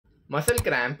Muscle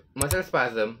cramp, muscle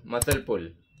spasm, muscle pull.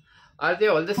 Are they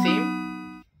all the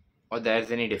same or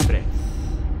there's any difference?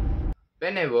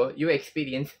 Whenever you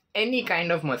experience any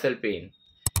kind of muscle pain,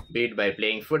 be it by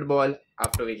playing football,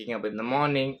 after waking up in the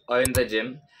morning or in the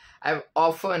gym, I've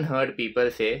often heard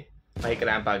people say, "Bhai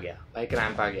cramp aa gaya, bhai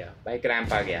cramp aa gaya, bhai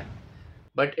cramp aa gaya."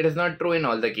 But it is not true in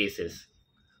all the cases.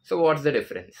 So what's the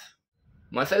difference?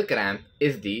 Muscle cramp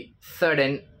is the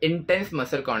sudden, intense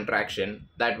muscle contraction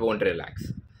that won't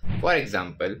relax. For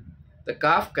example, the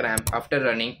calf cramp after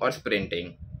running or sprinting,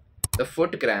 the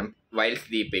foot cramp while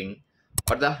sleeping,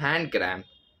 or the hand cramp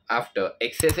after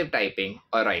excessive typing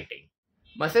or writing.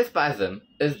 Muscle spasm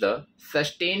is the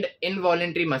sustained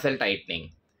involuntary muscle tightening.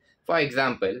 For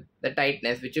example, the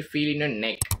tightness which you feel in your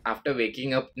neck after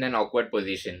waking up in an awkward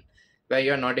position where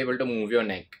you are not able to move your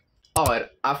neck, or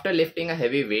after lifting a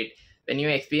heavy weight when you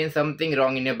experience something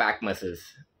wrong in your back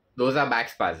muscles. Those are back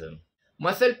spasm.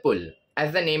 Muscle pull.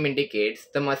 As the name indicates,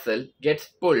 the muscle gets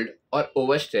pulled or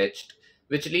overstretched,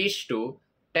 which leads to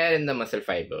tear in the muscle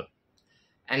fiber.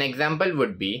 An example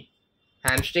would be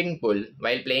hamstring pull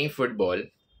while playing football,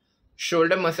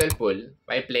 shoulder muscle pull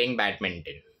while playing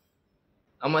badminton.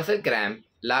 A muscle cramp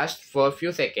lasts for a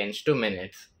few seconds to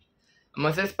minutes. A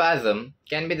muscle spasm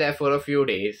can be there for a few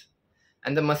days,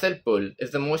 and the muscle pull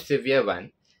is the most severe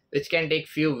one, which can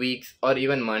take few weeks or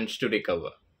even months to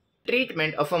recover.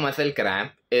 Treatment of a muscle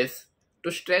cramp is to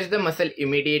stretch the muscle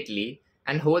immediately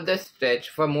and hold the stretch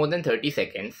for more than 30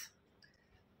 seconds.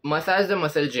 Massage the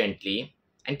muscle gently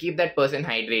and keep that person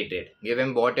hydrated. Give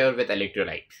him water with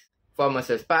electrolytes. For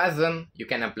muscle spasm, you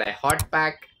can apply hot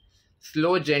pack,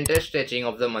 slow gentle stretching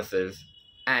of the muscles,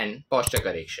 and posture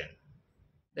correction.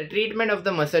 The treatment of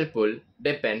the muscle pull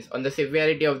depends on the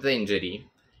severity of the injury.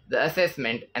 The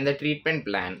assessment and the treatment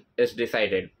plan is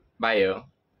decided by a.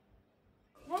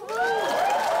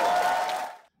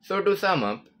 So to sum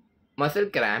up, muscle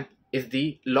cramp is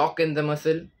the lock in the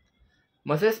muscle,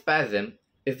 muscle spasm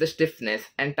is the stiffness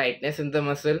and tightness in the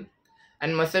muscle,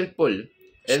 and muscle pull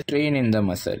is strain in the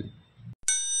muscle.